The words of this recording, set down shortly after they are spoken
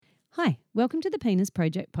Hi, welcome to the Penis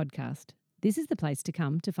Project podcast. This is the place to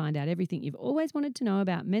come to find out everything you've always wanted to know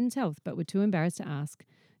about men's health but were too embarrassed to ask.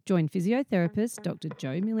 Join physiotherapist Dr.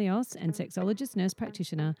 Joe Milios and sexologist nurse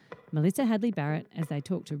practitioner Melissa Hadley Barrett as they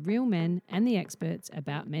talk to real men and the experts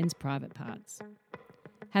about men's private parts.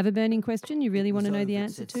 Have a burning question you really want to know the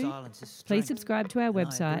answer to? Please subscribe to our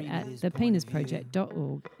website at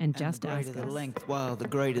thepenisproject.org and just ask us. The length, while the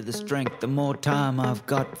greater the strength, the more time I've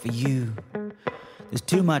got for you. There's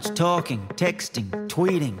too much talking, texting,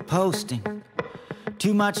 tweeting, posting.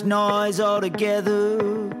 Too much noise altogether.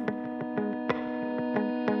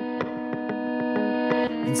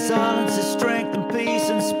 In silence is strength and peace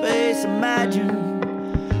and space.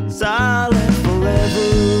 Imagine silent forever.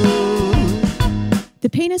 The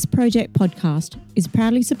Penis Project podcast is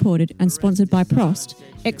proudly supported and sponsored by Prost,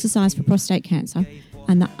 Exercise for Prostate Cancer,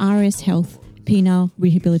 and the RS Health Penile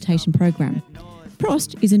Rehabilitation Program.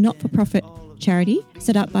 Prost is a not-for-profit charity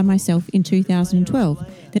set up by myself in 2012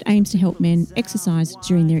 that aims to help men exercise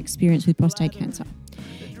during their experience with prostate cancer.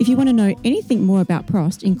 If you want to know anything more about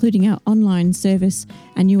Prost, including our online service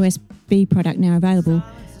and USB product now available,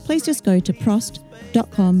 please just go to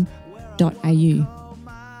prost.com.au.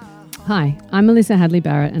 Hi, I'm Melissa Hadley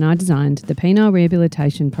Barrett and I designed the Penile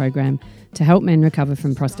Rehabilitation Program to help men recover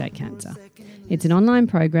from prostate cancer. It's an online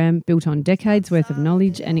program built on decades worth of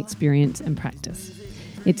knowledge and experience and practice.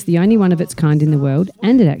 It's the only one of its kind in the world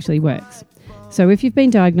and it actually works. So if you've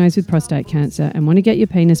been diagnosed with prostate cancer and want to get your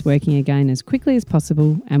penis working again as quickly as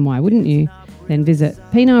possible, and why wouldn't you, then visit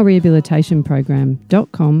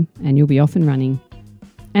penilerehabilitationprogram.com and you'll be off and running.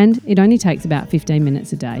 And it only takes about 15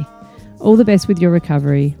 minutes a day. All the best with your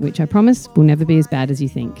recovery, which I promise will never be as bad as you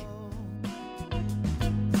think.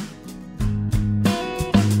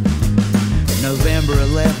 November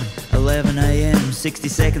 11 a.m., 60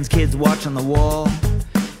 seconds, kids watch on the wall.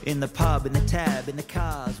 In the pub, in the tab, in the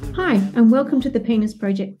cars. Hi, and welcome to the Penis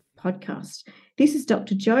Project podcast. This is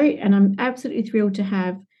Dr. Joe, and I'm absolutely thrilled to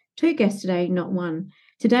have two guests today, not one.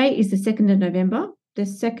 Today is the 2nd of November, the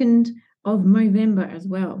 2nd of Movember as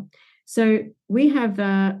well. So we have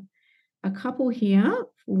a couple here,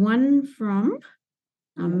 one from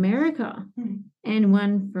America and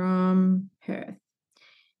one from Perth.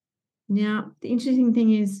 Now, the interesting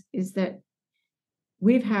thing is that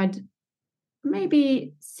we've had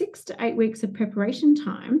maybe 6 to 8 weeks of preparation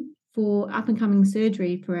time for up-and-coming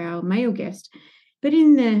surgery for our male guest. But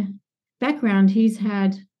in the background, he's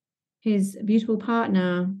had his beautiful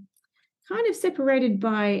partner kind of separated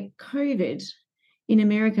by COVID in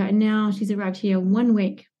America. And now she's arrived here 1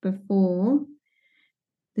 week before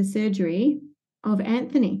the surgery of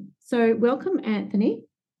Anthony. So welcome, Anthony.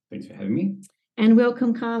 Thanks for having me. And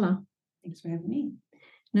welcome, Carla. Thanks for having me.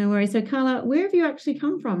 No worries. So, Carla, where have you actually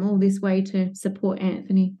come from all this way to support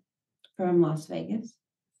Anthony? From Las Vegas.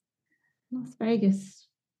 Las Vegas.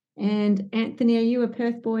 And Anthony, are you a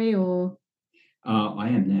Perth boy or? I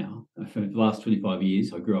am now. For the last 25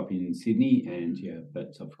 years, I grew up in Sydney,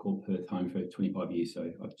 but I've called Perth home for 25 years, so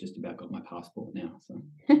I've just about got my passport now. So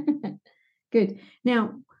Good.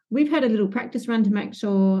 Now, we've had a little practice run to make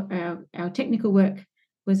sure our technical work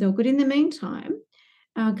was all good. In the meantime,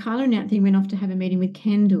 Carla and Anthony went off to have a meeting with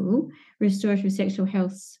Kendall, restorative sexual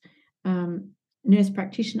health nurse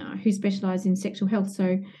practitioner who specialises in sexual health.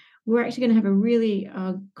 So we're actually going to have a really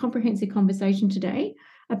comprehensive conversation today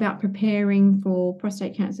about preparing for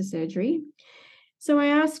prostate cancer surgery. So I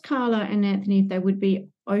asked Carla and Anthony if they would be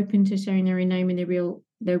open to sharing their name and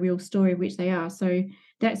their real story, which they are. So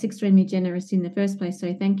that's extremely generous in the first place.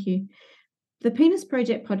 So thank you. The Penis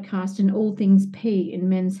Project podcast and all things P in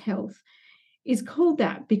men's health is called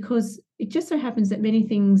that because it just so happens that many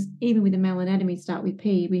things, even with the male anatomy, start with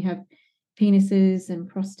P. We have penises and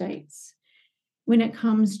prostates. When it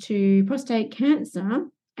comes to prostate cancer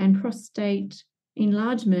and prostate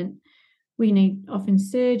enlargement, we need often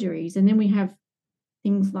surgeries. And then we have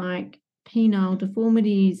things like penile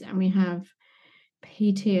deformities, and we have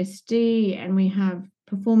PTSD, and we have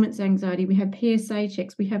performance anxiety, we have PSA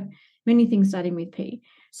checks, we have many things starting with P.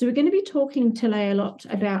 So we're going to be talking today a lot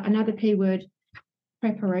about another P word,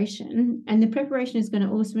 preparation. And the preparation is going to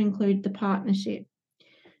also include the partnership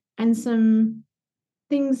and some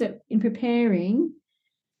things that in preparing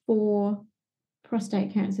for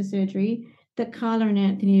prostate cancer surgery that Carla and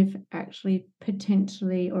Anthony have actually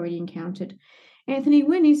potentially already encountered. Anthony,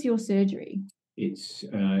 when is your surgery? it's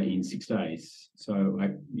in 6 days. So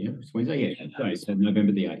it's Wednesday, 6 days. So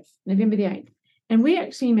November the 8th. November the 8th. And we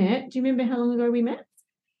actually met. Do you remember how long ago we met?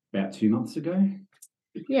 About 2 months ago.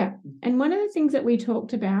 Yeah. And one of the things that we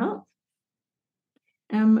talked about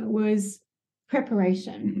was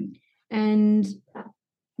preparation. Mm-hmm. And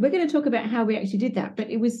we're going to talk about how we actually did that, but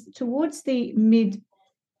it was towards the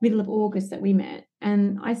middle of August that we met.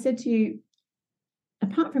 And I said to you,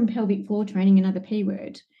 apart from pelvic floor training, another P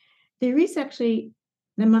word, there is actually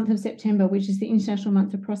the month of September, which is the International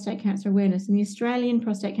Month for Prostate Cancer Awareness. And the Australian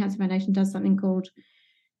Prostate Cancer Foundation does something called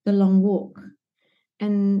the Long Walk.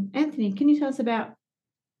 And Anthony, can you tell us about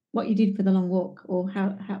what you did for the long walk, or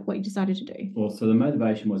what you decided to do? Well, so the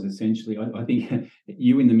motivation was essentially, I think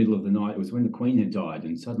you in the middle of the night, it was when the Queen had died,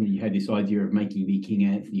 and suddenly you had this idea of making me King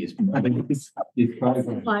Anthony as part of this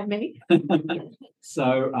program. Like me.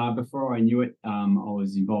 So before I knew it, I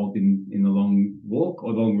was involved in the long walk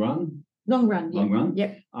or long run. Long run. Long run.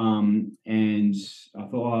 Yep. And I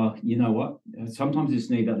thought, you know what? Sometimes you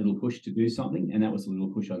just need that little push to do something, and that was the little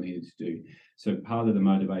push I needed to do. So part of the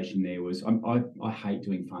motivation there was I hate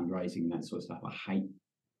doing fundraising and that sort of stuff. I hate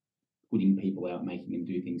putting people out, making them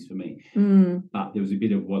do things for me. But there was a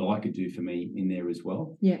bit of what I could do for me in there as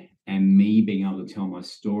well. Yeah. And me being able to tell my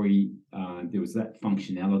story, there was that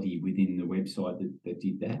functionality within the website that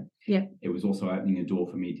did that. Yeah. It was also opening a door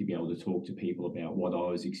for me to be able to talk to people about what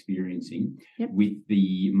I was experiencing, yep, with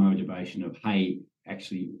the motivation of, hey,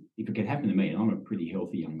 actually, if it could happen to me, and I'm a pretty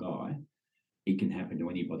healthy young guy, it can happen to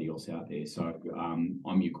anybody else out there. So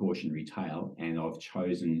I'm your cautionary tale, and I've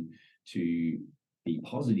chosen to be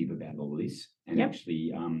positive about all of this. And yep,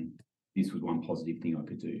 actually, this was one positive thing I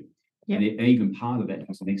could do. Yep. And even part of that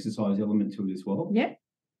was an exercise element to it as well. Yep.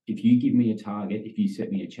 If you give me a target, if you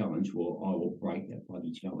set me a challenge, well, I will break that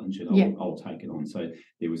bloody challenge, and yep, I'll take it on. So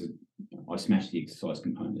I smashed the exercise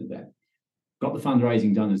component of that. Got the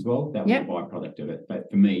fundraising done as well. That was, yep, a byproduct of it.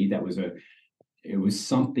 But for me, it was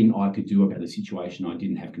something I could do about a situation I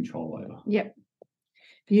didn't have control over. Yep.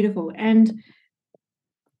 Beautiful. And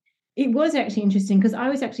it was actually interesting because I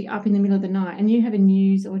was actually up in the middle of the night, and you have a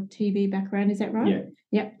news or TV background, is that right? Yeah.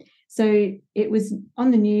 Yep. So it was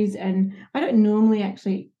on the news, and I don't normally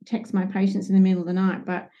actually text my patients in the middle of the night,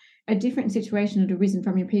 but a different situation had arisen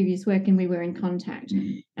from your previous work, and we were in contact.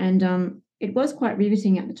 Mm-hmm. And it was quite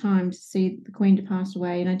riveting at the time to see the Queen to pass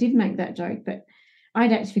away. And I did make that joke, but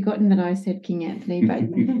I'd actually forgotten that I said King Anthony.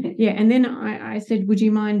 But yeah, and then I said, would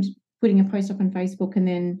you mind putting a post up on Facebook? And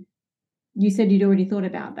then you said you'd already thought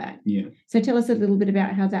about that. Yeah. So tell us a little bit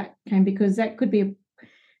about how that came, because that could be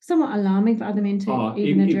somewhat alarming for other men to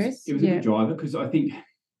address. It was a good driver, because I think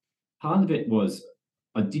part of it was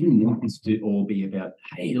I didn't want this to all be about,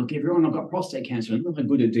 hey, look, everyone, I've got prostate cancer, I'm not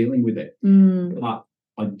good at dealing with it. But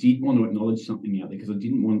I did want to acknowledge something out there, because I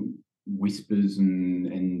didn't want whispers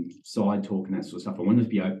and side talk and that sort of stuff. I wanted to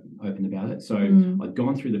be open about it. So I'd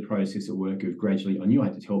gone through the process at work of gradually, I knew I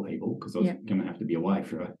had to tell people, because I was going to have to be away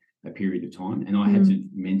for a period of time, and I had to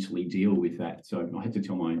mentally deal with that. So I had to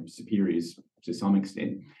tell my superiors to some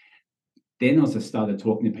extent. Then as I started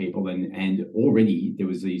talking to people, and already there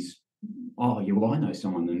was these, oh, yeah, well, I know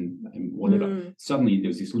someone and whatever. Suddenly there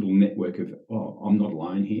was this little network of, oh, I'm not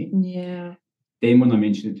alone here. Yeah. Then when I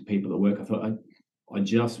mentioned it to people at work, I thought, I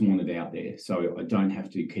just want it out there, so I don't have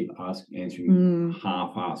to keep answering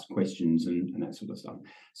half-assed questions and that sort of stuff.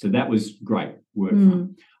 So that was great work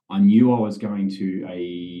fun. I knew I was going to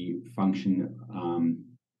a function.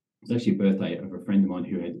 It was actually a birthday of a friend of mine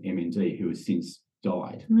who had MND, who has since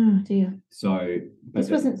died. Oh dear. So this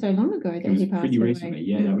wasn't so long ago that he passed pretty away. Recently,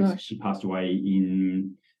 yeah. She passed away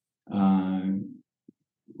in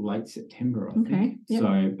late September, I think. Yep. So,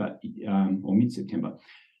 or mid-September.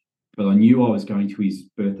 But I knew I was going to his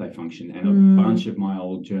birthday function, and a bunch of my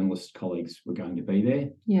old journalist colleagues were going to be there.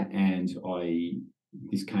 Yeah. And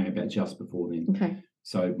this came about just before then. Okay.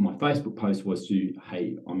 So my Facebook post was to,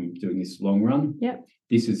 hey, I'm doing this long run. Yep.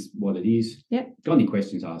 This is what it is. Yep. Got any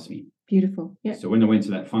questions, ask me. Beautiful. Yeah. So when I went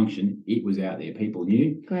to that function, it was out there. People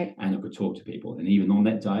knew. Great. And I could talk to people. And even on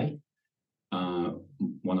that day,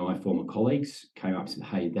 one of my former colleagues came up and said,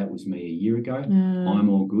 hey, that was me a year ago. I'm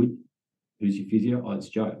all good. Who's your physio? Oh, it's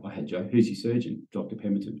Joe. I had Joe. Who's your surgeon? Dr.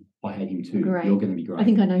 Pemberton. I had him too. Great. You're going to be great. I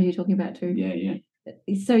think I know who you're talking about too. Yeah,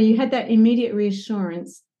 yeah. So you had that immediate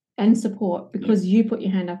reassurance and support because you put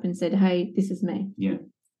your hand up and said, hey, this is me. Yeah.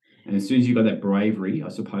 And as soon as you've got that bravery, I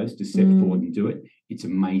suppose, to step forward and do it, it's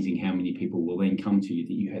amazing how many people will then come to you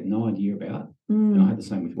that you had no idea about. And I had the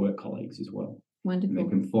same with work colleagues as well. Wonderful. And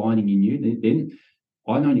they're confiding in you. Then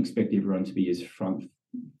I don't expect everyone to be as front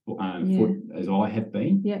foot as I have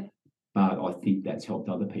been. Yeah. But I think that's helped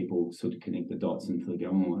other people sort of connect the dots and go,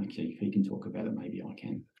 oh, okay, if he can talk about it, maybe I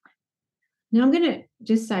can. Now, I'm going to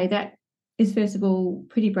just say that is, first of all,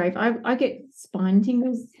 pretty brave. I get spine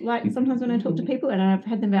tingles like sometimes when I talk to people, and I've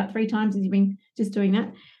had them about 3 times as you've been just doing that.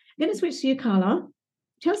 I'm going to switch to you, Carla.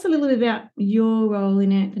 Tell us a little bit about your role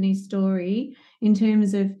in Anthony's story in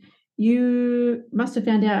terms of you must have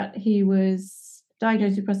found out he was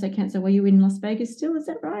diagnosed with prostate cancer. Were you in Las Vegas still? Is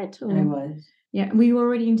that right? Or? I was. Yeah. Were you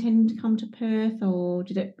already intending to come to Perth, or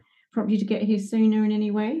did it prompt you to get here sooner in any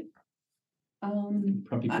way? Probably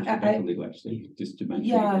pushed it back a little, actually, just to make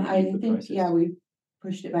sure. Yeah, I think, process. we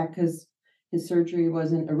pushed it back because his surgery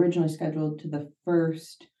wasn't originally scheduled to the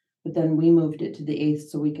 1st, but then we moved it to the 8th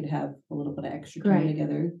so we could have a little bit of extra time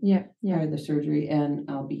together Yeah. prior to the surgery. And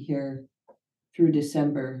I'll be here through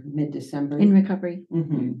December, mid-December. In recovery.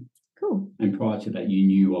 Mm-hmm. Cool. And prior to that, you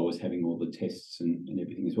knew I was having all the tests and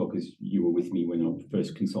everything as well, because you were with me when I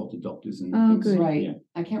first consulted doctors and things. Good. Right. Yeah.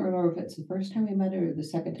 I can't remember if it's the first time we met or the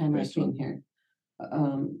second time First I came one. here.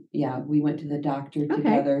 Yeah, we went to the doctor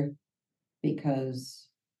together because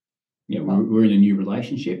we're in a new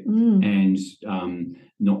relationship, and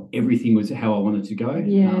not everything was how I wanted to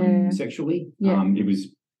go sexually. It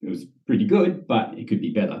was pretty good, but it could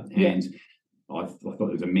be better. And I thought there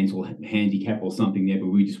was a mental handicap or something there, but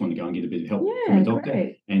we just want to go and get a bit of help from a doctor.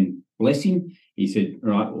 Great. And bless him, he said,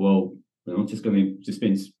 all right, well, we're not just going to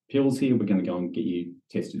dispense pills here. We're going to go and get you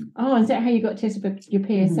tested. Oh, is that how you got tested for your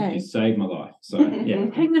PSA? It saved my life. So, yeah.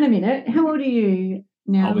 Hang on a minute. How old are you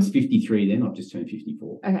now? I was 53 then. I've just turned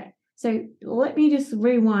 54. Okay. So let me just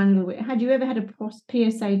rewind a little bit. Had you ever had a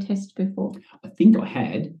PSA test before? I think I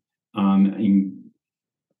had.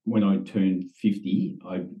 When I turned 50,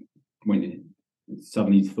 I went and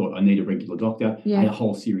suddenly thought I need a regular doctor. I had a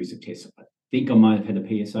whole series of tests. I think I might have had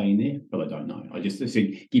a PSA in there, but I don't know. I just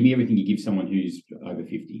said, give me everything you give someone who's over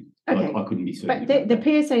 50. Okay. I couldn't be certain. But the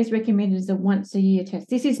PSA is recommended as a once-a-year test.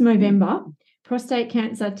 This is Movember, Prostate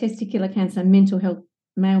Cancer, Testicular Cancer,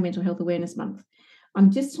 Male Mental Health Awareness Month.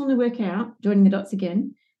 I'm just trying to work out, joining the dots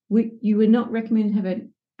again, you were not recommended to have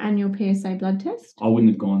an annual PSA blood test? I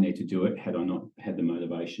wouldn't have gone there to do it had I not had the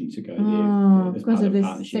motivation to go there. Because of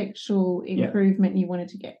the sexual improvement you wanted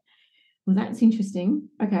to get. Well, that's interesting.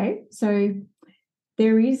 Okay, so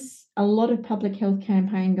there is a lot of public health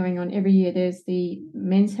campaign going on every year. There's the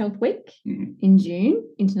Men's Health Week in June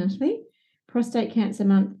internationally, Prostate Cancer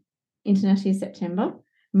Month internationally is September,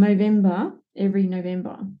 Movember every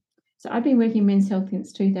November. So I've been working in men's health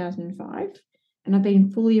since 2005, and I've been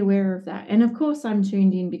fully aware of that. And of course, I'm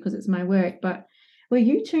tuned in because it's my work. But were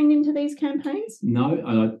you tuned into these campaigns?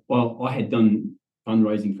 No. I had done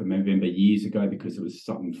fundraising for Movember years ago because it was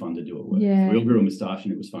something fun to do at work. Yeah. We all grew a moustache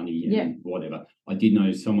and it was funny and whatever. I did know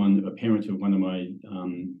a parent of one of my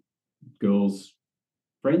girls'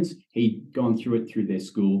 friends. He'd gone through it through their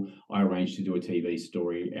school. I arranged to do a TV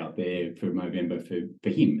story out there for Movember for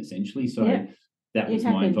him, essentially. So that was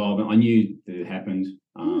my involvement. I knew that it happened,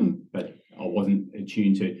 but I wasn't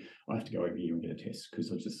attuned to, I have to go every year and get a test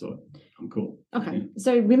because I just thought, I'm cool. Okay. Yeah.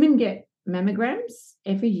 So women get mammograms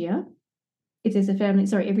every year. If there's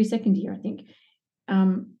every second year, I think.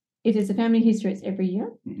 If there's a family history, it's every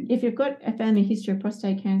year. Mm-hmm. If you've got a family history of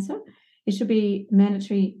prostate cancer, it should be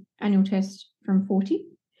mandatory annual test from 40.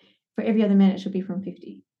 For every other man, it should be from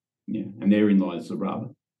 50. Yeah, and therein lies the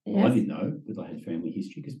rub. Yes. I didn't know that I had family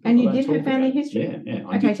history. And you did have family history?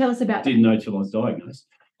 Yeah. Tell us about that. Didn't know till I was diagnosed.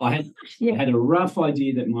 I had a rough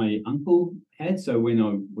idea that my uncle had. So when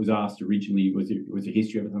I was asked originally, was a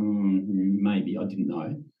history of it? Maybe. I didn't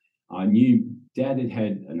know. I knew Dad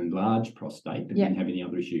had an enlarged prostate, but didn't have any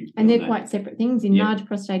other issues. And they're quite separate things. Enlarged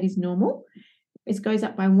prostate is normal. It goes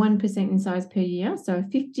up by 1% in size per year. So a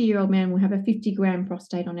 50-year-old man will have a 50-gram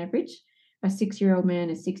prostate on average. A 6-year-old man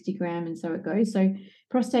is 60 gram, and so it goes. So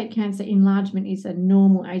prostate cancer enlargement is a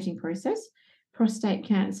normal aging process. Prostate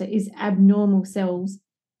cancer is abnormal cells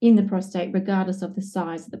in the prostate, regardless of the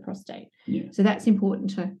size of the prostate. Yeah. So that's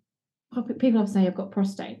important to people often say, I've got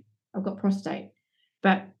prostate.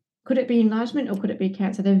 But could it be enlargement or could it be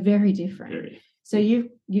cancer? They're very different. Very. So you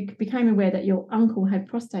became aware that your uncle had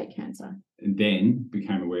prostate cancer. And then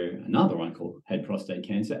became aware another uncle had prostate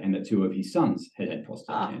cancer and that 2 of his sons had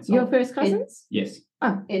prostate cancer. Your first cousins? Yes.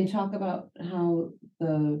 And talk about how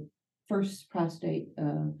the first prostate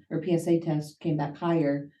or PSA test came back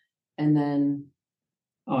higher and then...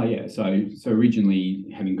 Oh, yeah. So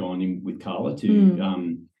originally, having gone in with Carla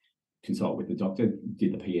to consult with the doctor,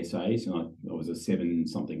 did the PSAs, and I was a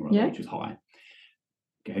 7-something, which was high.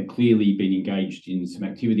 Had clearly been engaged in some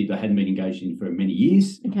activity that I hadn't been engaged in for many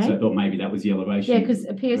years. Okay. So I thought maybe that was the elevation. Yeah, because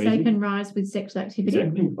a PSA can rise with sexual activity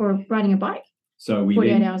or riding a bike. So we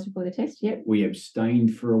 48 hours before the test, we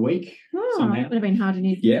abstained for a week. Somehow. That would have been hard in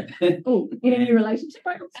in a new relationship.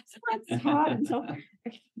 It's hard and so.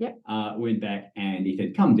 Went back and it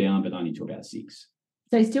had come down, but only to about 6.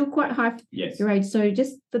 So still quite high for your age. So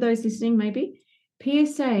just for those listening, maybe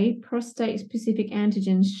PSA, prostate-specific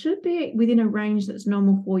antigens, should be within a range that's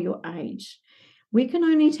normal for your age. we can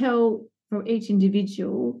only tell for each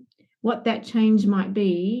individual what that change might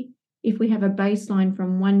be if we have a baseline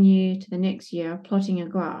from 1 year to the next year, plotting a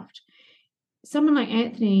graph. Someone like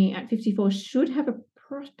Anthony at 54 should have a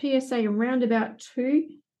PSA around about 2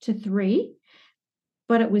 to 3,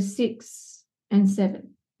 but it was 6 and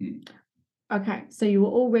 7. Okay, so you were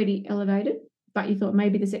already elevated, but you thought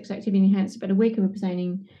maybe the sex activity enhanced, but a week of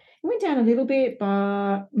abstaining, it went down a little bit,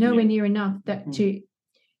 but nowhere near enough that to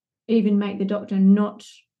even make the doctor not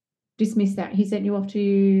dismiss that. He sent you off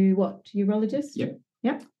to what? To urologist? Yep.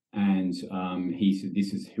 And he said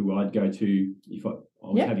this is who I'd go to if I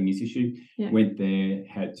was having this issue. Went there,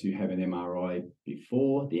 had to have an MRI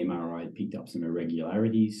before. The MRI picked up some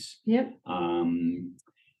irregularities.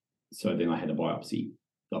 So then I had a biopsy.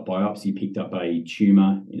 The biopsy picked up a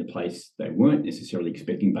tumour in a place they weren't necessarily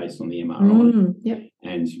expecting based on the MRI.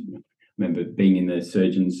 And I remember being in the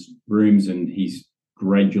surgeon's rooms and he's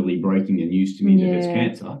gradually breaking the news to me that there's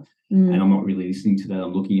cancer. And I'm not really listening to that.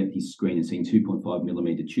 I'm looking at his screen and seeing 2.5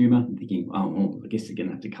 millimetre tumour and thinking, well, I guess they're going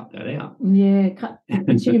to have to cut that out. Cut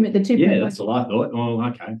the tumour, the 2.5. Yeah, that's what I thought. Oh,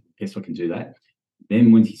 okay, I guess I can do that.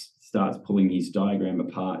 Then when he starts pulling his diagram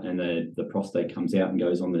apart and the prostate comes out and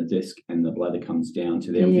goes on the disc and the bladder comes down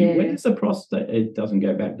to there, where's the prostate? It doesn't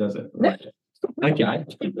go back, does it? Right. Okay.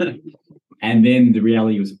 And then the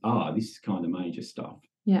reality was, this is kind of major stuff.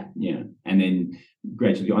 Yeah. And then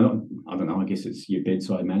gradually, I don't know, I guess it's your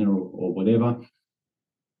bedside manner or whatever.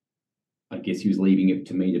 I guess he was leaving it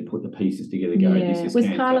to me to put the pieces together. This was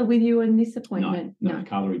Carla with you in this appointment? No,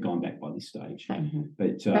 Carla had gone back by this stage.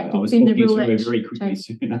 But I But was in the talking to her real very quickly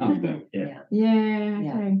soon after.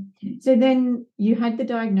 Okay. So then you had the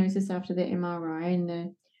diagnosis after the MRI and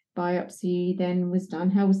the biopsy then was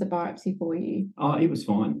done. How was the biopsy for you? It was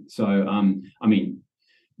fine. So, I mean,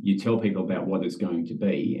 you tell people about what it's going to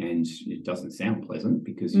be and it doesn't sound pleasant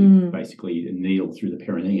because you basically a needle through the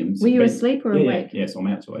perineum. Were you asleep or awake? Yes, I'm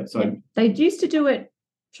out to it. So they used to do it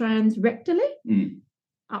transrectally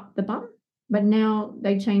up the bum, but now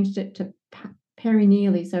they changed it to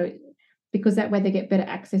perineally. So because that way they get better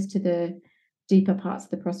access to the deeper parts of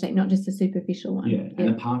the prostate, not just the superficial one. And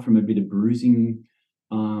apart from a bit of bruising,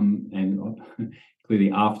 and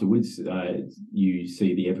clearly afterwards, you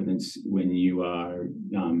see the evidence when you are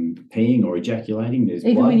peeing or ejaculating. There's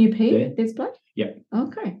even blood when you pee, there. there's blood. Yep.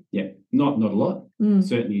 Okay. Yeah, not a lot.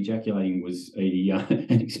 Certainly, ejaculating was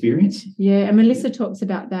an experience. Yeah, and Melissa talks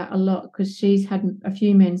about that a lot because she's had a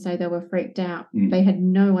few men say they were freaked out. They had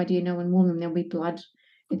no idea, no one warned them there'll be blood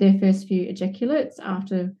at their first few ejaculates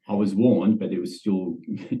after. I was warned, but it was still.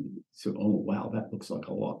 So, wow, that looks like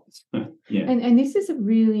a lot. And this is a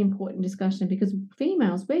really important discussion because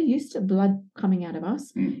females, we're used to blood coming out of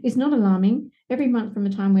us. It's not alarming. Every month from the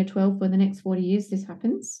time we're 12 for the next 40 years, this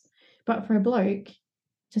happens. But for a bloke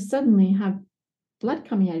to suddenly have blood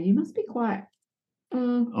coming out of you must be quite.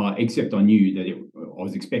 Except I knew that I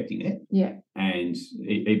was expecting it. Yeah. And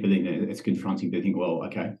but then it's confronting to think, well,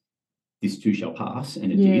 okay, this too shall pass,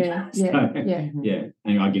 and it did.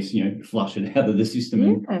 And I guess flush it out of the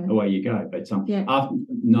system and away you go. But after,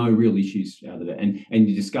 no real issues out of it, and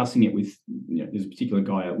you're discussing it with there's a particular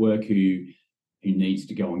guy at work who needs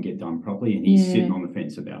to go and get done properly, and he's sitting on the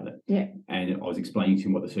fence about it. Yeah, and I was explaining to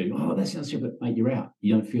him what the surgeon. Oh, that sounds stupid, mate. You're out.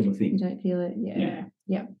 You don't feel a thing. You don't feel it.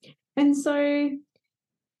 Yeah. And so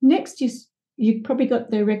next, you probably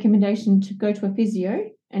got the recommendation to go to a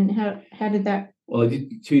physio, and how did that? Well, I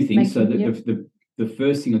did two things. So the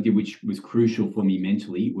first thing I did, which was crucial for me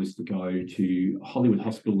mentally, was to go to Hollywood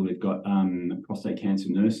Hospital. They've got prostate cancer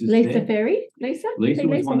nurses Lisa there. Ferry? Lisa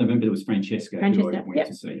was one of them, but it was Francesca who I went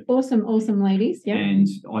to see. Awesome ladies. Yeah. And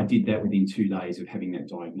I did that within 2 days of having that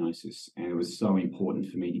diagnosis. And it was so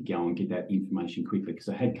important for me to go and get that information quickly because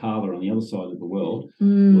I had Carla on the other side of the world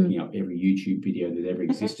looking up every YouTube video that ever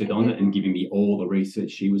existed on it and giving me all the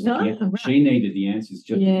research she was looking at. Right. She needed the answers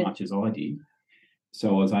just as much as I did.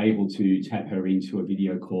 So I was able to tap her into a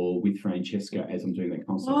video call with Francesca as I'm doing that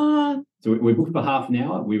consult. So we booked for half an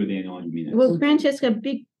hour. We were there 90 minutes. Well, Francesca,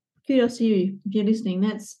 big kudos to you if you're listening.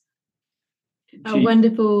 That's a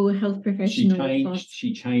wonderful health professional.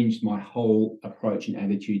 She changed my whole approach and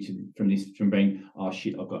attitude from being, oh,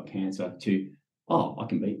 shit, I've got cancer, to, oh, I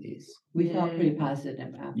can beat this. We felt pretty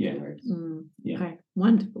positive afterwards. Okay,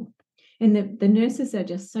 wonderful. And the nurses are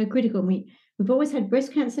just so critical. We've always had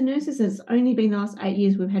breast cancer nurses. It's only been the last 8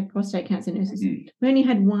 years we've had prostate cancer nurses. We only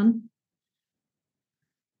had one.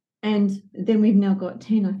 And then we've now got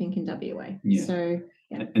 10, I think, in WA. Yeah. So,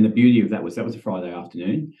 and the beauty of that was a Friday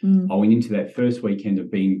afternoon. I went into that first weekend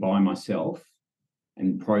of being by myself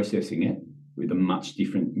and processing it with a much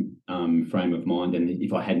different frame of mind than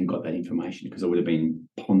if I hadn't got that information, because I would have been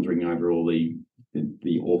pondering over all the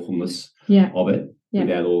the awfulness Yeah. of it Yeah.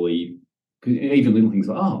 without all the, cause even little things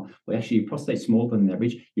like, oh, well, actually, your prostate's smaller than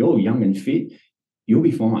average. You're young and fit. You'll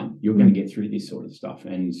be fine. You're going to get through this sort of stuff.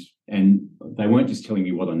 And they weren't just telling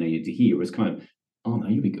me what I needed to hear. It was kind of, oh, no,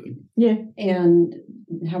 you'll be good. Yeah. And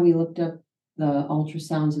how we looked up the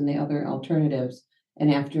ultrasounds and the other alternatives.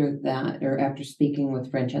 And after that, or after speaking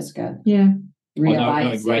with Francesca,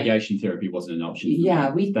 realized radiation therapy wasn't an option.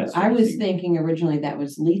 Yeah, I was thinking originally that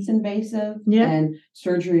was least invasive and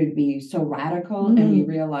surgery would be so radical. And we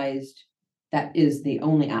realized that is the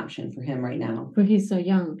only option for him right now. For he's so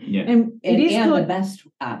young. Yeah. And it is the best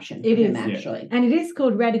option for him, actually. And it is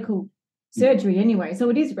called radical surgery anyway. So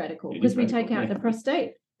it is radical because we take out the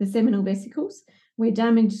prostate, the seminal vesicles, we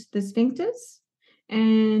damage the sphincters,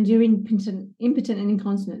 and you're impotent and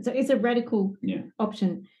incontinent. So it's a radical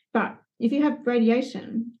option. But if you have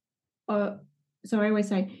radiation, so I always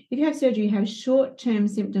say, if you have surgery, you have short-term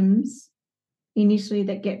symptoms initially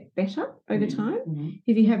that get better over time. Mm-hmm.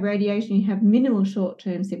 If you have radiation, you have minimal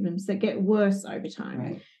short-term symptoms that get worse over time.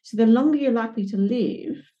 Right. So the longer you're likely to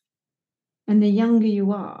live and the younger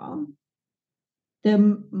you are,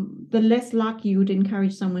 the less likely you would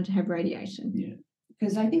encourage someone to have radiation. Yeah.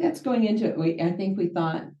 Because I think that's going into it. I think we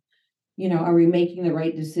thought, are we making the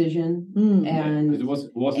right decision? And it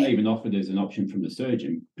wasn't even offered as an option from the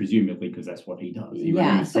surgeon, presumably because that's what he does.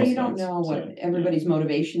 So you don't know what everybody's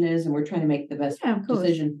motivation is, and we're trying to make the best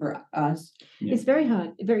decision for us. Yeah. It's very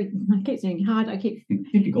hard. I keep saying hard.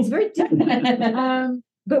 Difficult. It's very difficult.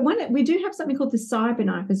 But we do have something called the cyber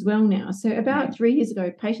knife as well now. So about 3 years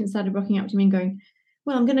ago, patients started rocking up to me and going,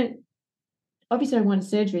 well, obviously I want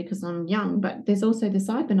surgery because I'm young, but there's also the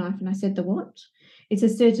cyber knife. And I said, the what? It's a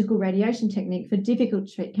surgical radiation technique for difficult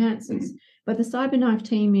to treat cancers. But the cyber knife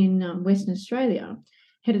team in Western Australia,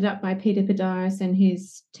 headed up by Peter Padias and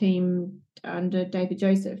his team under David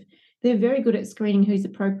Joseph, they're very good at screening who's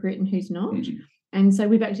appropriate and who's not. And so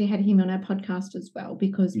we've actually had him on our podcast as well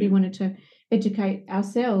because we wanted to educate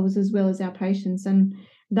ourselves as well as our patients. And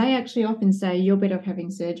they actually often say, you're better off having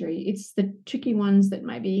surgery. It's the tricky ones that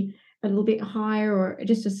may be a little bit higher or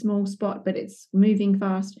just a small spot, but it's moving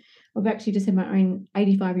fast. I've actually just had my own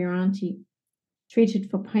 85-year auntie treated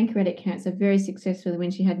for pancreatic cancer very successfully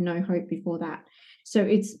when she had no hope before that. So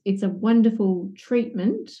it's a wonderful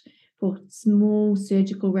treatment for small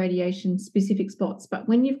surgical radiation specific spots. But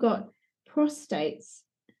when you've got prostates,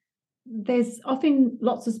 there's often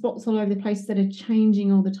lots of spots all over the place that are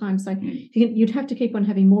changing all the time. So you'd have to keep on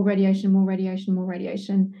having more radiation,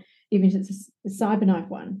 even if it's a cyber knife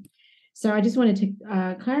one. So I just wanted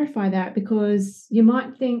to clarify that because you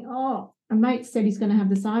might think, oh, a mate said he's going to have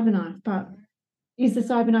the cyber knife, but is the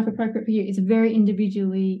cyber knife appropriate for you? It's very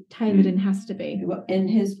individually tailored and has to be. And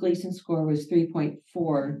his Gleason score was 3.4.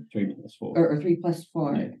 3+4. Or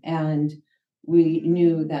 3+4. Yeah. And we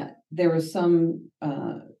knew that there was some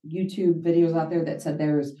YouTube videos out there that said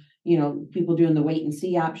there was, people doing the wait and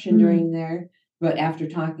see option during there. But after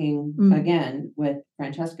talking again with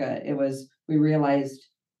Francesca, we realized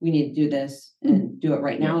we need to do this and do it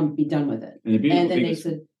right now and be done with it. And then they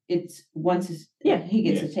said it's once he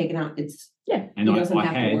gets it taken out, and he doesn't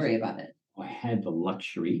have to worry about it. I had the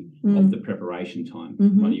luxury of the preparation time,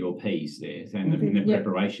 one of your P's there. And the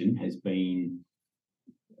preparation has been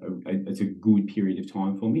it's a good period of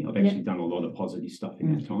time for me. I've actually done a lot of positive stuff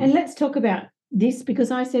in that time. And let's talk about this because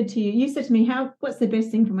I said to you said to me, what's the best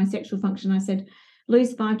thing for my sexual function? I said,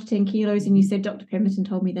 lose 5 to 10 kilos. And you said, Dr. Pemberton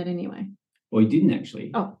told me that anyway. Well, he didn't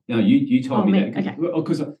actually. Oh. No, you told me that. Okay.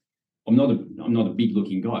 Because I'm not a big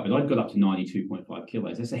looking guy, but I'd got up to 92.5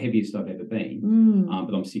 kilos. That's the heaviest I've ever been.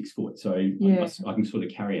 But I'm 6 foot, so I can sort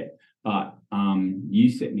of carry it. But you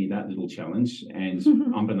set me that little challenge, and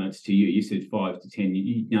unbeknownst to you, you said 5 to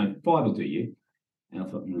 10. 5 will do you. And I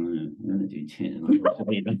thought, no, I'm going to do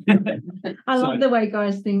 10. I love the way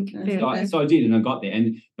guys think. So I did, and I got there.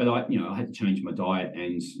 But I had to change my diet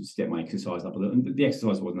and step my exercise up a little. And the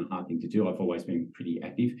exercise wasn't a hard thing to do. I've always been pretty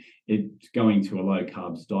active. Going to a low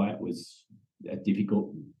carbs diet was a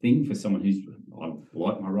difficult thing for someone I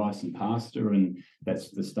like my rice and pasta, and that's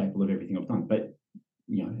the staple of everything I've done. But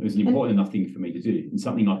it was an important enough thing for me to do, and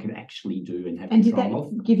something I could actually do and have control of.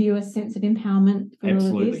 Did that give you a sense of empowerment for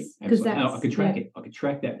absolutely, all of this? Absolutely. I could track it. I could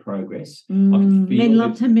track that progress. I could feel men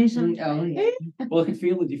love to measure. Well, I could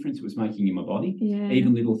feel the difference it was making in my body. Yeah.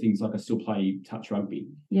 Even little things like I still play touch rugby.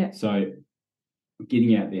 Yeah. So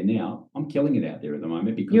getting out there now, I'm killing it out there at the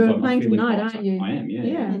moment because you're I'm playing feeling tonight, aren't you? I am,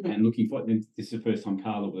 yeah. And looking forward. This is the first time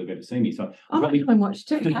Carla will have ever seen me. So I might come and watch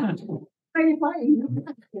too. Are you playing?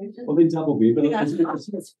 Well, then double beer, but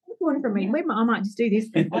it's one for me. I might just do this.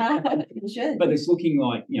 You should. But it's looking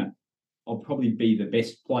like I'll probably be the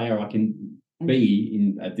best player I can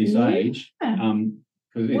be at this age.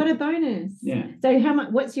 What a bonus. Yeah. So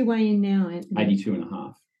what's your weigh in now, Anthony?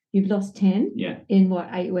 82.5. You've lost 10? Yeah. In what,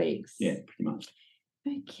 8 weeks? Yeah, pretty much.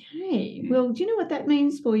 Okay. Well, do you know what that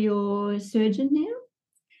means for your surgeon now?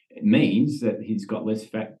 It means that he's got less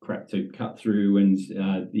fat crap to cut through, and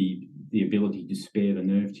the ability to spare the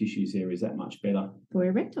nerve tissues there is that much better. For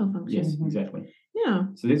erectile function. Yes, exactly. Yeah.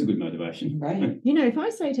 So there's a good motivation. Right. You know, if I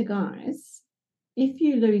say to guys, if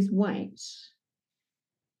you lose weight,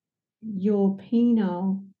 your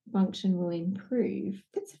penile function will improve.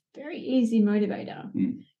 That's a very easy motivator.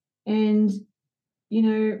 And, you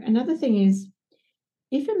know, another thing is,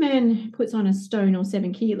 if a man puts on a stone or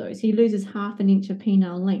 7 kilos, he loses half an inch of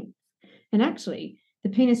penile length. And actually, the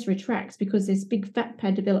penis retracts because this big fat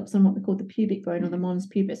pad develops on what we call the pubic bone or the mons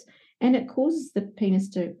pubis, and it causes the penis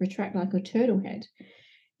to retract like a turtle head.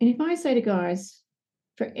 And if I say to guys,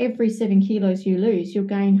 for every 7 kilos you lose, you'll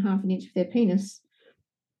gain half an inch of their penis,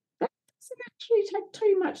 that doesn't actually take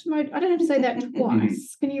too much. I don't have to say that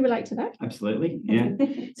twice. Can you relate to that? Absolutely, yeah.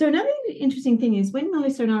 So another interesting thing is, when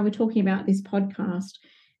Melissa and I were talking about this podcast,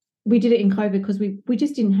 we did it in COVID because we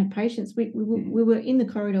just didn't have patience. We were in the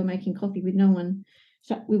corridor making coffee with no one.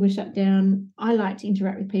 We were shut down. I like to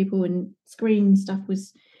interact with people, and screen stuff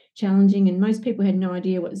was challenging, and most people had no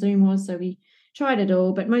idea what Zoom was, so we tried it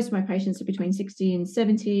all. But most of my patients are between 60 and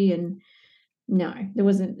 70, and no, there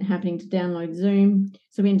wasn't happening to download Zoom,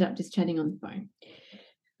 so we ended up just chatting on the phone.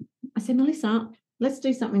 I said, Melissa, let's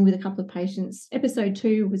do something with a couple of patients. Episode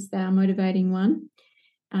 2 was our motivating one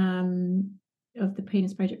of the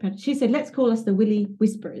Penis Project. She said, let's call us the Willy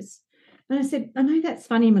Whisperers. And I said, I know that's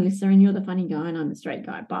funny, Melissa, and you're the funny guy and I'm the straight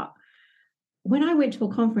guy, but when I went to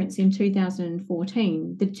a conference in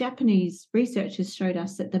 2014, the Japanese researchers showed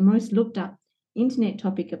us that the most looked up internet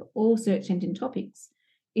topic of all search engine topics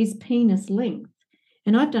is penis length.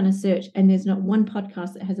 And I've done a search and there's not one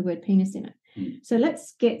podcast that has the word penis in it. So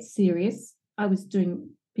let's get serious. I was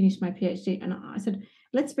finished my PhD, and I said,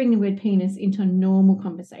 let's bring the word penis into a normal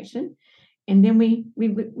conversation. And then we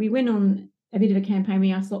went on a bit of a campaign.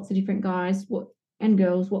 We asked lots of different guys and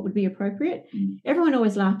girls what would be appropriate. Everyone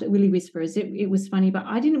always laughed at Willy Whisperers. It was funny, but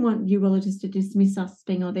I didn't want urologists to dismiss us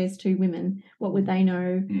being, oh, there's 2 women. What would they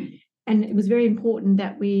know? And it was very important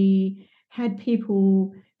that we had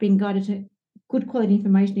people being guided to good quality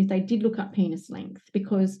information if they did look up penis length,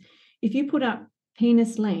 because if you put up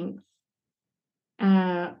penis length,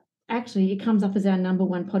 actually it comes up as our number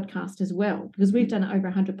 1 podcast as well, because we've done over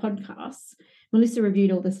 100 podcasts. Melissa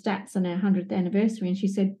reviewed all the stats on our 100th anniversary, and she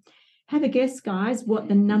said, have a guess, guys, what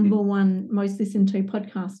the number 1 most listened to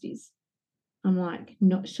podcast is. I'm like,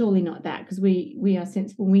 surely not that, because we are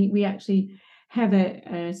sensible. We actually have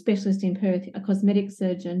a specialist in Perth, a cosmetic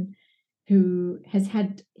surgeon, who has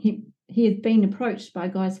had he has been approached by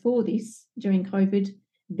guys for this during COVID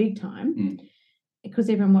big time, because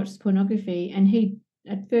everyone watches pornography, and he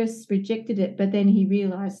at first rejected it, but then he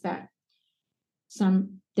realised that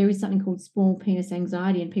there is something called small penis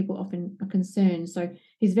anxiety, and people often are concerned. So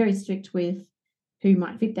he's very strict with who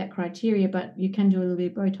might fit that criteria, but you can do a little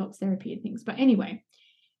bit of Botox therapy and things. But anyway,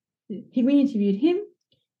 we interviewed him,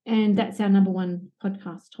 and that's our number 1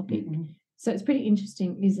 podcast topic. So it's pretty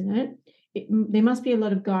interesting, isn't it? There must be a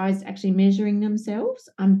lot of guys actually measuring themselves,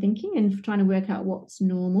 I'm thinking, and trying to work out what's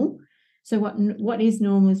normal. So what is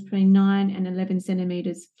normal is between 9 and 11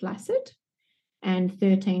 centimetres flaccid and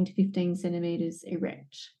 13 to 15 centimetres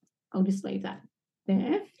erect. I'll just leave that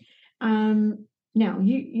there. Now,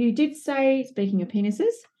 you did say, speaking of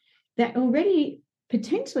penises, that already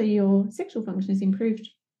potentially your sexual function has improved.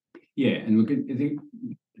 Yeah, and look, I think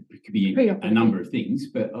it could be a number of things,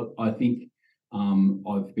 but I think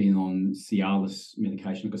I've been on Cialis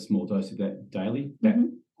medication. I've got a small dose of that daily. That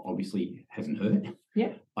obviously hasn't hurt.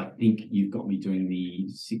 Yeah. I think you've got me doing the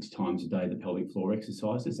 6 times a day the pelvic floor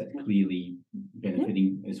exercises. That's clearly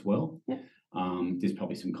benefiting as well. Yeah. There's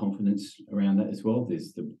probably some confidence around that as well.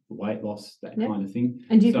 There's the weight loss, that kind of thing.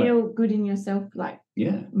 And do you feel good in yourself, like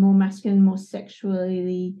more masculine, more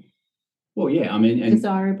sexually? Well, yeah, I mean,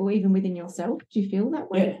 desirable even within yourself. Do you feel that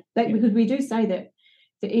way? Because we do say that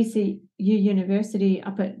the ECU University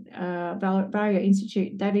up at Barrier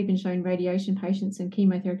Institute, they've even shown radiation patients and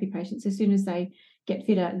chemotherapy patients, as soon as they get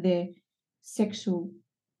fitter, their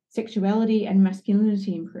sexuality and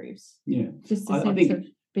masculinity improves. Yeah, just a I sense think of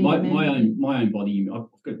being my own body. I've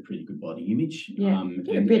got a pretty good body image. Yeah,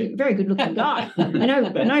 you're a very good looking guy. I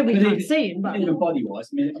know we can't see him, but even body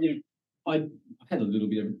wise, I mean, I've had a little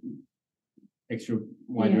bit of extra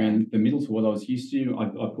weight around the middle to what I was used to. I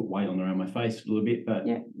put weight on around my face a little bit, but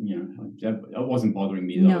you know, it wasn't bothering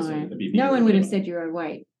me. No one would have said you're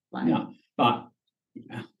overweight. No, but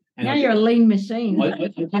And Now you're a lean machine. I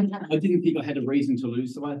didn't think I had a reason to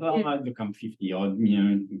lose the weight. I thought, oh, look, I'm 50.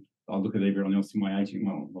 I look at everyone else in my age and,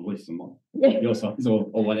 well, at least I'm not your size or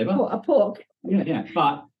whatever. Or a pork. Yeah.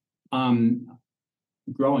 But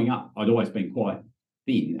growing up, I'd always been quite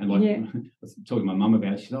thin. And like I was talking to my mum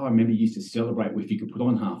about it. She said, I remember you used to celebrate if you could put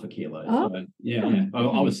on half a kilo. Oh. So,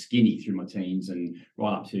 I was skinny through my teens and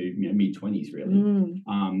right up to mid-20s, really.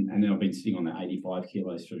 And then I've been sitting on that 85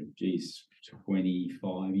 kilos for,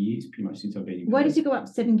 25 years, pretty much since I've been in. Why did you go up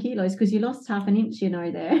 7 kilos? Because you lost half an inch,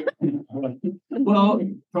 there. Well,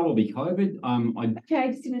 probably COVID.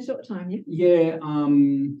 Okay, just in a short time,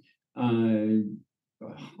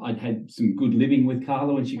 I'd had some good living with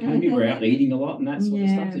Carla when she came here. We're out eating a lot and that sort of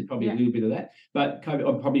stuff. There's probably a little bit of that. But COVID,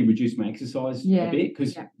 I probably reduced my exercise a bit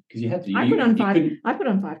because you had to. I put on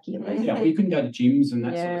 5 kilos. Yeah, well, you couldn't go to gyms and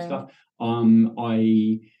that sort of stuff.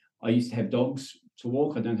 I used to have dogs to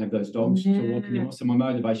walk. I don't have those dogs to walk anymore. So my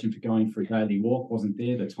motivation for going for a daily walk wasn't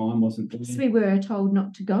there. The time wasn't there. Because we were told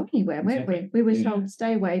not to go anywhere, weren't we? We were told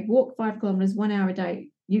stay away, walk 5 kilometres, 1 hour a day.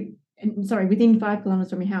 Within 5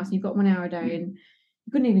 kilometres from your house, you've got 1 hour a day, and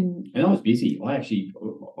you couldn't even. And I was busy. I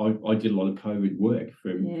did a lot of COVID work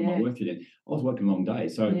for my work today. I was working long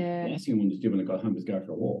days, so the last thing I wanted to do when I got home was go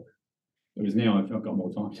for a walk. It was now I've got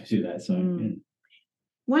more time to do that. So.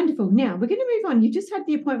 Wonderful. Now we're going to move on. You just had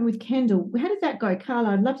the appointment with Kendall. How did that go,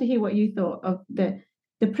 Carla? I'd love to hear what you thought of the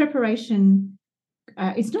preparation.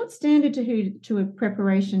 It's not standard to a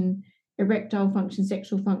preparation, erectile function,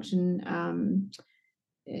 sexual function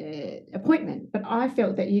appointment, but I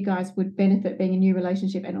felt that you guys would benefit being a new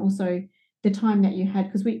relationship, and also the time that you had,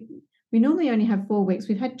 because we normally only have 4 weeks.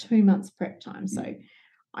 We've had 2 months prep time, so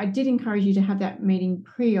I did encourage you to have that meeting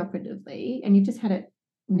pre-operatively, and you've just had it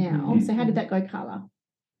now. So how did that go, Carla?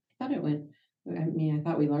 I thought it went. I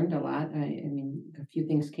thought we learned a lot. A few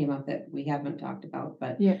things came up that we haven't talked about,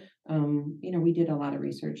 but we did a lot of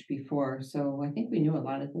research before, so I think we knew a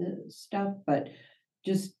lot of the stuff, but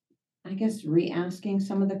just, I guess, re-asking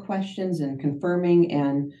some of the questions and confirming.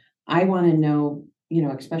 And I want to know,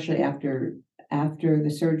 especially after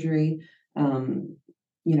the surgery,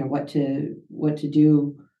 what to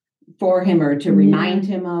do for him, or to remind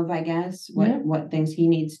him of, I guess, what things he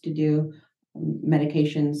needs to do.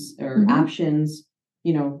 Medications or options,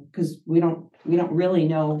 because we don't really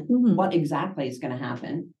know what exactly is going to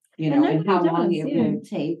happen, and how long it will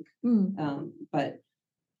take. But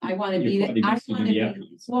I want to be.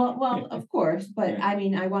 Well, of course, but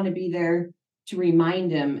I want to be there to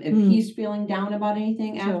remind him if he's feeling down about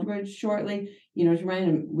anything afterwards. Shortly, to remind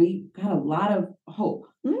him we got a lot of hope.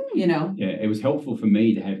 Yeah, it was helpful for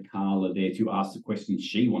me to have Carla there to ask the questions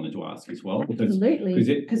she wanted to ask as well. Absolutely.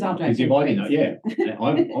 Because I'll drive. If I didn't,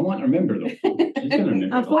 I might remember it all. She's going to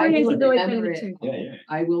remember it all.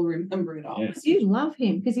 I will remember it all. You love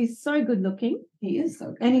him because he's so good looking. He is so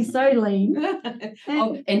good. And he's so lean.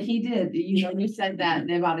 And he did. You said that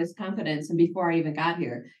about his confidence. And before I even got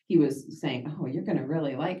here, he was saying, "Oh, you're going to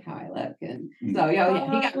really like how I look." And so, he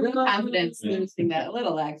got real confidence losing that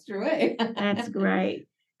little extra weight. That's great.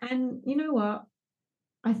 And you know what?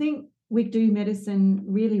 I think we do medicine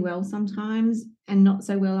really well sometimes and not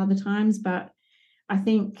so well other times, but I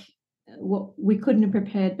think we couldn't have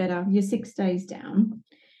prepared better. You're 6 days down.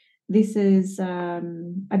 This is a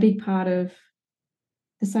big part of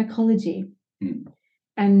the psychology.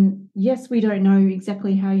 And yes, we don't know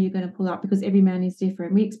exactly how you're going to pull up because every man is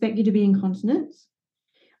different. We expect you to be incontinent.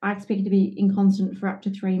 I expect you to be incontinent for up to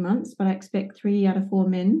 3 months, but I expect 3 out of 4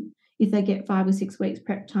 men, if they get 5 or 6 weeks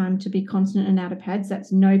prep time, to be continent and out of pads.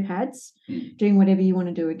 That's no pads, doing whatever you want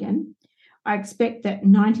to do again. I expect that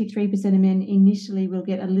 93% of men initially will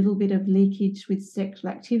get a little bit of leakage with sexual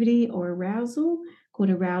activity or arousal, called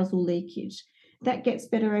arousal leakage. That gets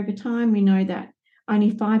better over time. We know that only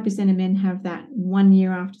 5% of men have that 1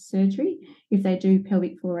 year after surgery. If they do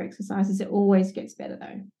pelvic floor exercises, it always gets better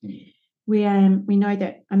though. We know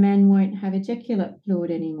that a man won't have ejaculate fluid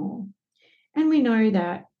anymore. And we know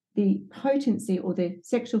that the potency or the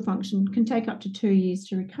sexual function can take up to 2 years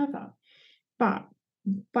to recover. But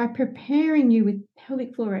by preparing you with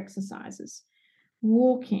pelvic floor exercises,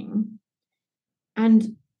 walking,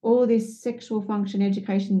 and all this sexual function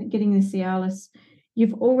education, getting the Cialis,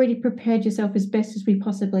 you've already prepared yourself as best as we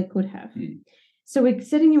possibly could have. So we're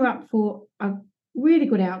setting you up for a really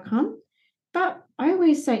good outcome. But I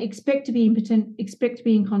always say, expect to be impotent, expect to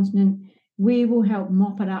be incontinent. We will help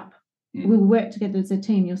mop it up. We'll work together as a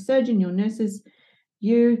team, your surgeon, your nurses,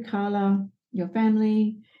 you, Carla, your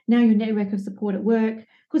family, now your network of support at work,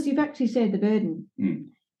 because you've actually shared the burden.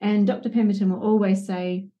 And Dr. Pemberton will always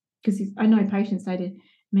say, because I know patients say to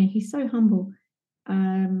me, he's so humble,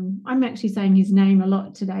 I'm actually saying his name a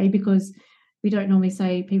lot today because we don't normally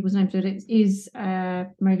say people's names, but it is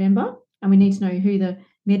Movember, and we need to know who the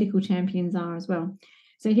medical champions are as well.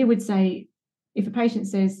 So he would say, if a patient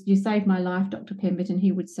says, "You saved my life, Dr. Pemberton,"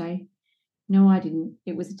 he would say, "No, I didn't.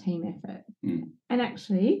 It was a team effort." And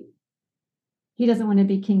actually, he doesn't want to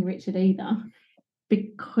be King Richard either,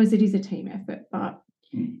 because it is a team effort. But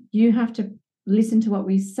you have to listen to what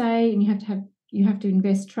we say, and you have to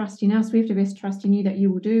invest trust in us. We have to invest trust in you that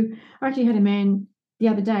you will do. I actually had a man the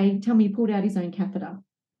other day tell me he pulled out his own catheter.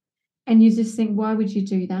 And you just think, why would you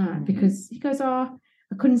do that? Because he goes, "Oh,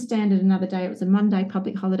 I couldn't stand it another day. It was a Monday,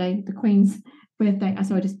 public holiday, the Queen's birthday."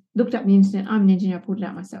 So I just looked up the internet. I'm an engineer. I pulled it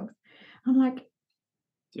out myself. I'm like,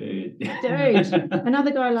 dude.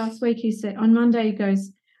 Another guy last week, he said, on Monday, he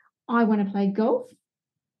goes, "I want to play golf."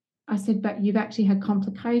 I said, "But you've actually had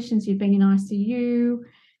complications. You've been in ICU.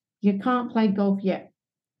 You can't play golf yet."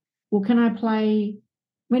 "Well, can I play?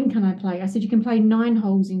 When can I play?" I said, "You can play 9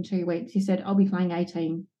 holes in 2 weeks." He said, "I'll be playing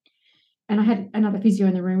 18. And I had another physio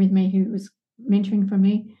in the room with me who was mentoring for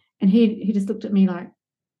me, and he just looked at me like,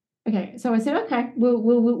 "Okay." So I said, "Okay,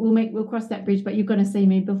 we'll cross that bridge, but you've got to see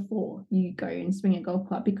me before you go and swing a golf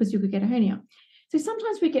club because you could get a hernia." So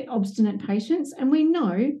sometimes we get obstinate patients, and we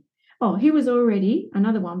know, oh, he was already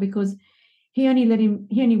another one because he only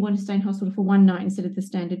wanted to stay in hospital for 1 night instead of the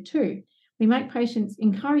standard 2. We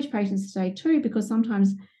encourage patients to stay 2 because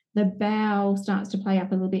sometimes the bowel starts to play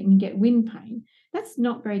up a little bit and you get wind pain. That's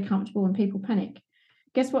not very comfortable and people panic.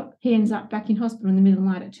 Guess what? He ends up back in hospital in the middle of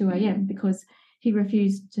the night at 2 a.m. because he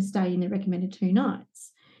refused to stay in the recommended 2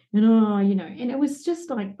 nights. And and it was just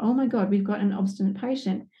like, oh my God, we've got an obstinate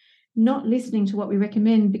patient not listening to what we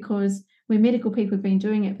recommend because we're medical people who've been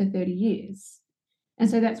doing it for 30 years. And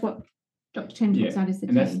so that's what Dr. Chen talks about is the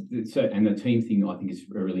team. And the team thing, I think, is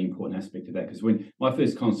a really important aspect of that, because when my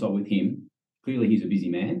first consult with him, clearly he's a busy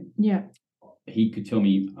man. Yeah. He could tell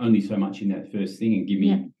me only so much in that first thing and give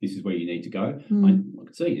me, this is where you need to go. I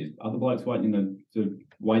could see there's other blokes waiting in the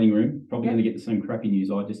waiting room, probably going to get the same crappy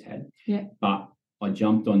news I just had. Yeah. But I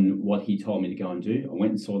jumped on what he told me to go and do. I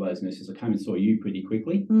went and saw those nurses. I came and saw you pretty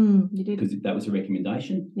quickly. You did. Because that was a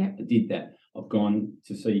recommendation. Yeah. I did that. I've gone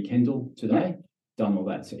to see Kendall today, done all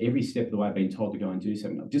that. So every step of the way I've been told to go and do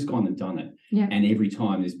something, I've just gone and done it. Yeah. And every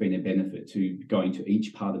time there's been a benefit to going to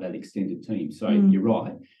each part of that extended team. So you're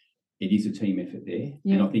right. It is a team effort there.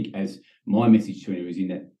 Yeah. And I think as my message to him who's in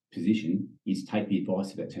that position is take the advice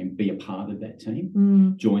of that team, be a part of that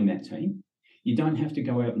team, join that team. You don't have to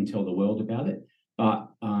go out and tell the world about it. But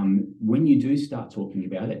when you do start talking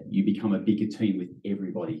about it, you become a bigger team with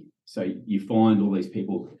everybody. So you find all these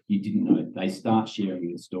people you didn't know, they start sharing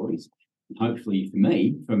their stories. And hopefully for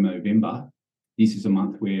me, for November, this is a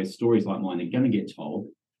month where stories like mine are going to get told,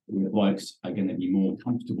 where blokes are going to be more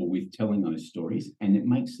comfortable with telling those stories, and it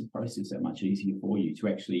makes the process that much easier for you to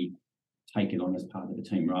actually take it on as part of the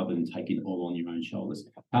team rather than take it all on your own shoulders.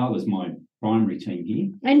 Carl is my primary team here.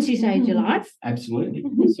 And she saved your life. Absolutely.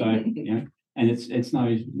 So, and it's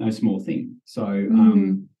no small thing. So,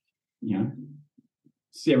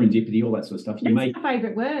 serendipity, all that sort of stuff. That's my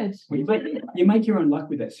favourite word. Well, you make your own luck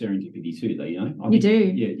with that serendipity too, though, You do.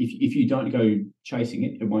 Yeah, if you don't go chasing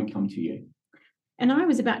it, it won't come to you. And I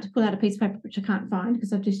was about to pull out a piece of paper, which I can't find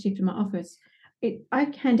because I've just shifted my office.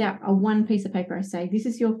 I hand out a 1 piece of paper. I say, this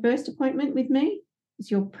is your first appointment with me.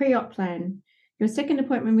 It's your pre-op plan. Your second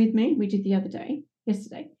appointment with me, we did yesterday,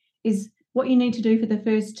 is what you need to do for the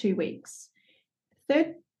first 2 weeks.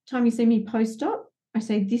 Third time you see me post-op, I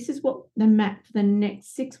say, this is what the map for the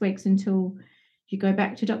next 6 weeks until you go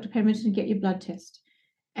back to Dr. Pemberton and get your blood test.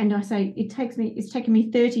 And I say, it's taken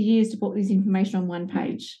me 30 years to put this information on 1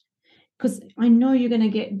 page. Because I know you're going to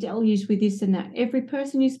get deluged with this and that. Every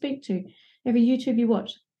person you speak to, every YouTube you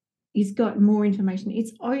watch, he's got more information.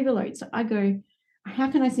 It's overload. So I go,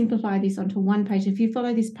 how can I simplify this onto 1 page? If you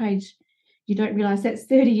follow this page, you don't realise that's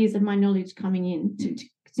 30 years of my knowledge coming in to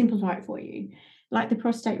simplify it for you. Like the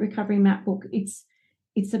Prostate Recovery Map book, it's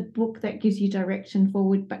a book that gives you direction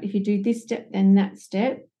forward. But if you do this step, then that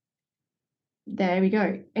step, there we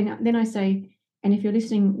go. And then I say, and if you're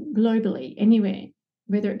listening globally, anywhere,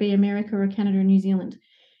 whether it be America or Canada or New Zealand,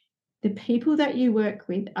 the people that you work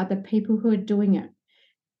with are the people who are doing it.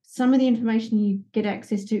 Some of the information you get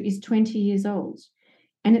access to is 20 years old,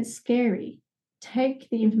 and it's scary. Take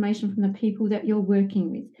the information from the people that you're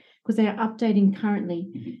working with because they are updating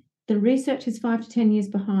currently. The research is 5 to 10 years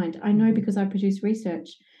behind. I know because I produce research.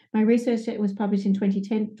 My research that was published in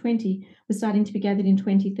 2020 was starting to be gathered in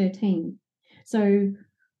 2013. So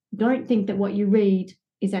don't think that what you read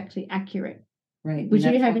is actually accurate. Right. Would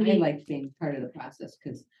you have I like being part of the process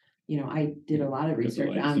because, I did a lot of Got the research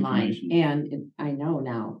latest online, information. and I know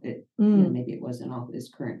now that maybe it wasn't all as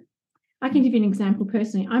current. I can give you an example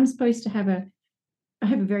personally. I'm supposed to have I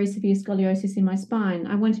have a very severe scoliosis in my spine.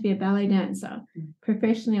 I want to be a ballet dancer.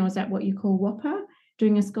 Professionally, I was at what you call WAPA,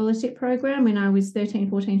 doing a scholarship program when I was 13,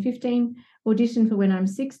 14, 15, auditioned for when I'm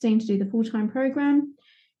 16 to do the full-time program.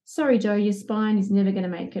 Sorry, Joe, your spine is never going to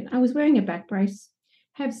make it. I was wearing a back brace,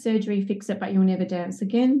 have surgery, fix it, but you'll never dance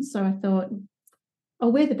again. So I thought,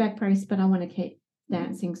 I'll wear the back brace, but I want to keep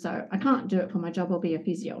dancing. So I can't do it for my job. I'll be a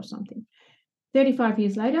physio or something. 35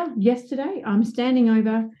 years later, yesterday, I'm standing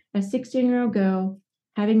over a 16-year-old girl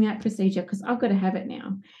having that procedure because I've got to have it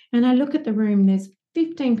now. And I look at the room, there's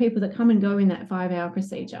 15 people that come and go in that 5-hour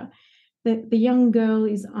procedure. The young girl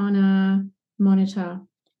is on a monitor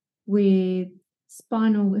with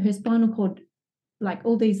her spinal cord, like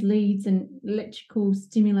all these leads and electrical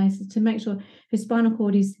stimulators to make sure her spinal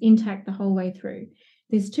cord is intact the whole way through.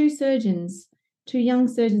 There's two young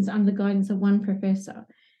surgeons under the guidance of one professor,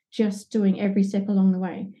 just doing every step along the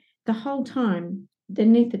way. The whole time, the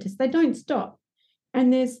anaesthetists, they don't stop.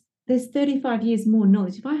 And there's 35 years more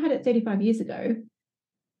knowledge. If I had it 35 years ago,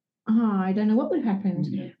 I don't know what would have happened.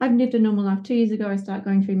 Yeah. I've lived a normal life. 2 years ago, I start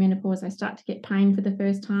going through menopause. I start to get pain for the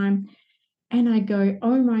first time. And I go,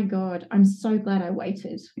 oh my God, I'm so glad I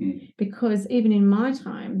waited. Because even in my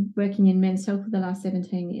time, working in men's health for the last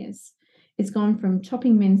 17 years, it's gone from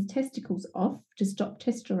chopping men's testicles off to stop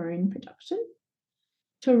testosterone production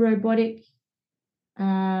to robotic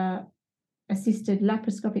assisted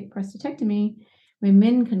laparoscopic prostatectomy, where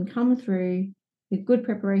men can come through with good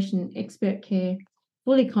preparation, expert care,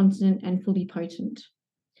 fully continent and fully potent.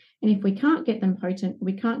 And if we can't get them potent,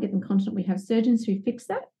 we can't get them continent, we have surgeons who fix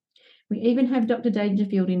that. We even have Dr.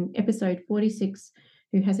 Dangerfield in episode 46,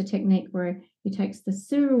 who has a technique where he takes the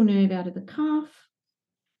sural nerve out of the calf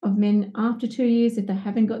of men after 2 years if they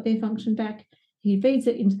haven't got their function back. He feeds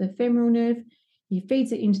it into the femoral nerve. He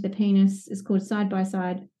feeds it into the penis. It's called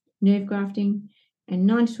side-by-side nerve grafting. And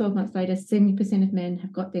 9 to 12 months later, 70% of men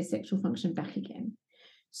have got their sexual function back again.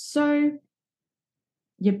 So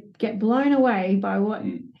you get blown away by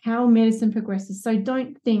how medicine progresses. So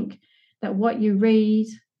don't think that what you read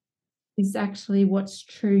is actually what's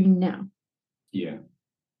true now. Yeah.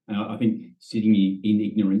 And I think sitting in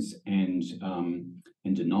ignorance and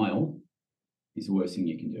denial is the worst thing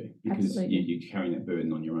you can do, because you're carrying that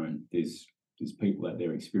burden on your own. There's people out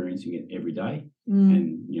there experiencing it every day.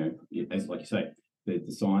 And, as like you say,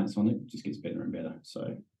 the science on it just gets better and better.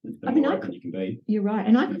 So you can be. You're right.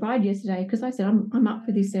 And I cried yesterday because I said, I'm up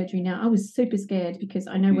for this surgery now. I was super scared because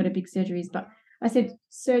I know what a big surgery is. But I said,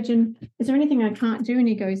 surgeon, is there anything I can't do? And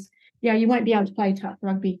he goes, yeah, you won't be able to play touch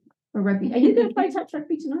rugby or rugby. Are you going to play touch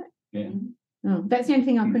rugby tonight? Yeah. No, that's the only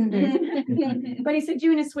thing I couldn't do. But he said,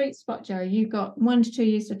 you're in a sweet spot, Joe. You've got 1 to 2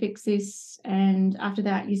 years to fix this. And after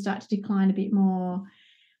that, you start to decline a bit more.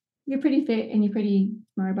 You're pretty fit and you're pretty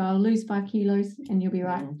mobile. Lose 5 kilos and you'll be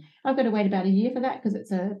right. I've got to wait about a year for that because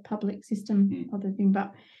it's a public system, public thing.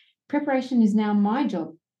 But preparation is now my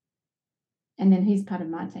job. And then he's part of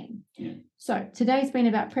my team. Yeah. So today's been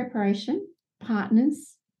about preparation,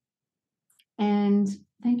 partners. And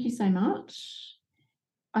thank you so much.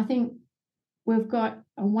 I think we've got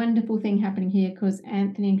a wonderful thing happening here because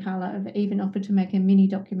Anthony and Carla have even offered to make a mini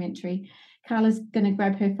documentary. Carla's going to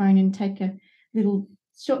grab her phone and take a little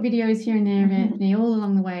short videos here and there of Anthony all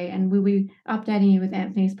along the way, and we'll be updating you with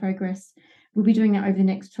Anthony's progress. We'll be doing that over the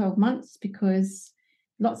next 12 months because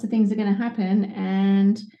lots of things are going to happen,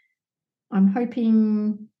 and I'm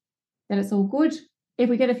hoping that it's all good.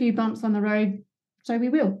 If we get a few bumps on the road, so we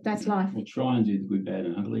will. That's life. We'll try and do the good, bad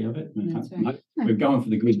and ugly of it. Right. We're going for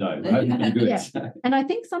the good though. We're hoping for the good. Yeah. And I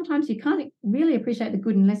think sometimes you can't really appreciate the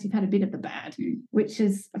good unless you've had a bit of the bad, which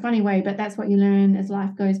is a funny way, but that's what you learn as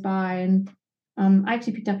life goes by. And I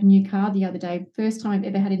actually picked up a new car the other day. First time I've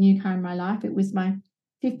ever had a new car in my life. It was my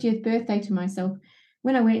 50th birthday to myself.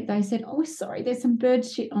 When I went, they said, oh, sorry, there's some bird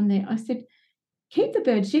shit on there. I said, keep the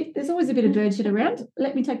bird shit. There's always a bit of bird shit around.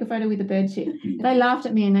 Let me take a photo with the bird shit. They laughed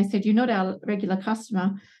at me and they said, you're not our regular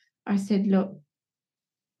customer. I said, look,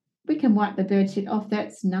 we can wipe the bird shit off.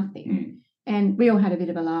 That's nothing. And we all had a bit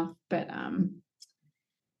of a laugh. But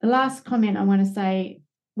the last comment I want to say,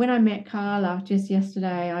 when I met Carla just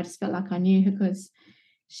yesterday, I just felt like I knew her because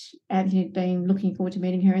Anthony had been looking forward to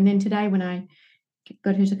meeting her. And then today when I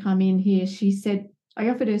got her to come in here, she said, I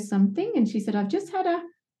offered her something and she said, I've just had a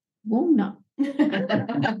walnut. And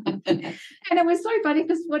it was so funny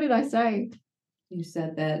because what did I say? You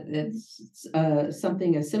said that it's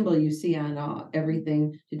something, a symbol you see on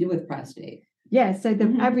everything to do with prostate. Yeah, so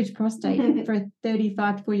the average prostate for a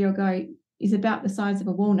 35 to 40-year-old guy is about the size of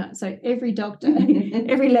a walnut. So every doctor,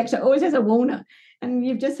 every lecturer always has a walnut, and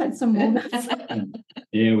you've just had some walnuts.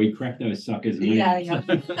 Yeah, we crack those suckers. Mate. Yeah.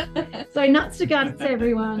 So nuts to guts,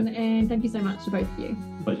 everyone, and thank you so much to both of you.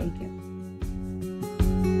 Pleasure. Thank you.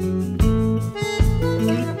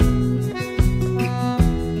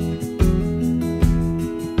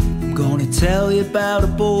 I'm gonna tell you about a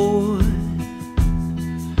boy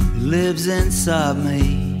who lives inside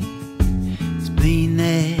me. He's been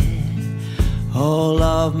there all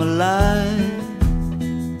of my life.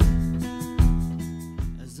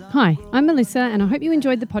 Hi, I'm Melissa, and I hope you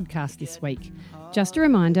enjoyed the podcast this week. Just a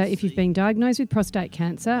reminder, if you've been diagnosed with prostate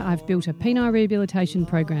cancer, I've built a penile rehabilitation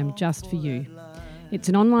program just for you. It's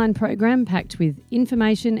an online program packed with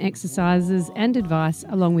information, exercises and advice,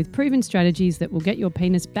 along with proven strategies that will get your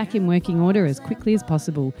penis back in working order as quickly as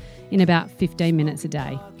possible in about 15 minutes a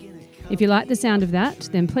day. If you like the sound of that,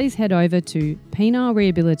 then please head over to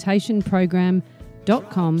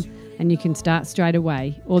penile-rehabilitation-program.com and you can start straight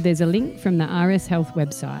away, or there's a link from the RS Health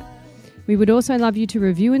website. We would also love you to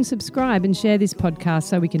review and subscribe and share this podcast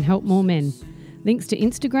so we can help more men. Links to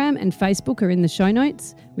Instagram and Facebook are in the show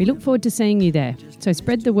notes. We look forward to seeing you there. So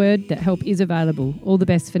spread the word that help is available. All the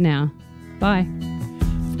best for now. Bye.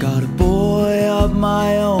 I've got a boy of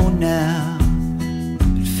my own now.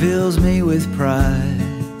 It fills me with pride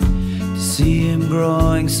to see him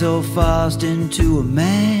growing so fast into a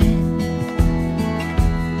man.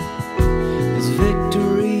 His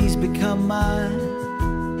victories become mine.